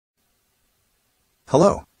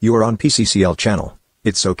Hello, you are on PCCL channel.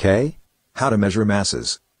 It's okay? How to measure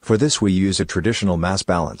masses. For this we use a traditional mass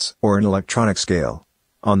balance or an electronic scale.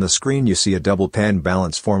 On the screen you see a double pan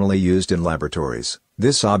balance formerly used in laboratories.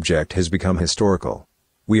 This object has become historical.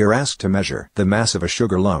 We are asked to measure the mass of a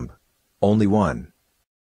sugar lump. Only one.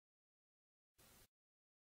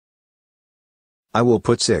 I will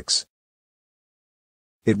put 6.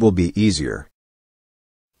 It will be easier.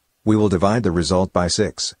 We will divide the result by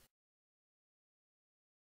 6.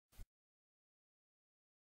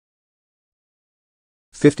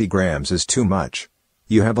 "50 grams is too much."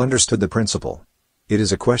 You have understood the principle. It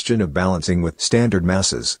is a question of balancing with standard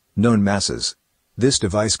masses, known masses. This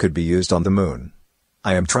device could be used on the moon.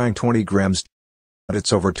 I am trying 20 grams, but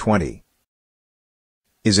it's over 20.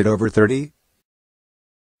 Is it over 30?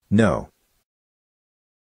 No.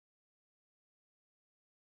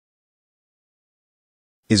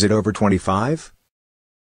 Is it over 25?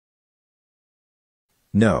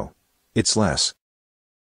 No. It's less.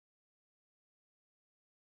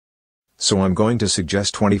 So I'm going to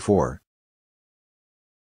suggest 24.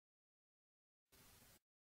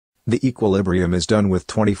 The equilibrium is done with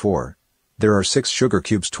 24. There are 6 sugar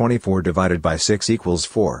cubes. 24 divided by 6 equals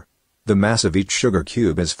 4. The mass of each sugar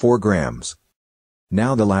cube is 4 grams.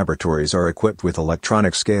 Now the laboratories are equipped with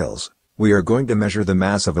electronic scales. We are going to measure the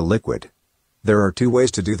mass of a liquid. There are 2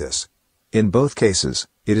 ways to do this. In both cases,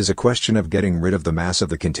 it is a question of getting rid of the mass of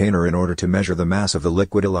the container in order to measure the mass of the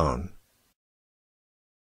liquid alone.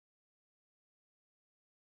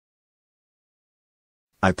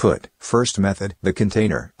 I put, first method, the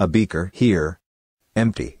container, a beaker here,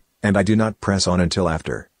 empty, and I do not press on until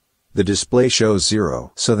after. The display shows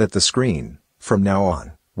 0 so that the screen, from now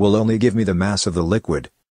on, will only give me the mass of the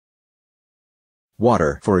liquid.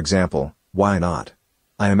 Water, for example, why not?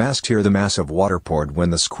 I am asked here the mass of water poured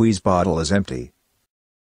when the squeeze bottle is empty.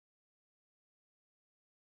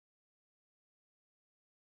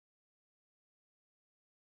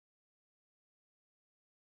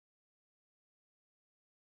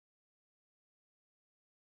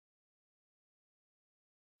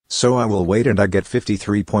 So I will wait and I get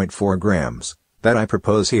 53.4 grams, that I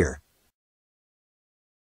propose here.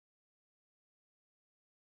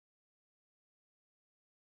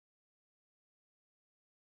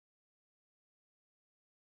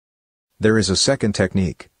 There is a second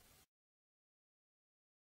technique,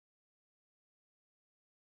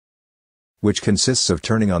 which consists of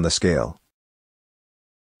turning on the scale,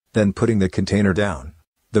 then putting the container down.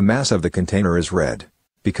 The mass of the container is red.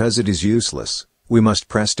 Because it is useless, we must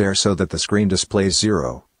press enter so that the screen displays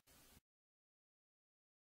 0.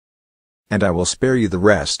 And I will spare you the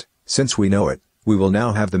rest, since we know it. We will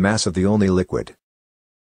now have the mass of the only liquid.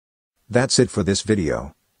 That's it for this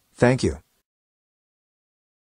video. Thank you.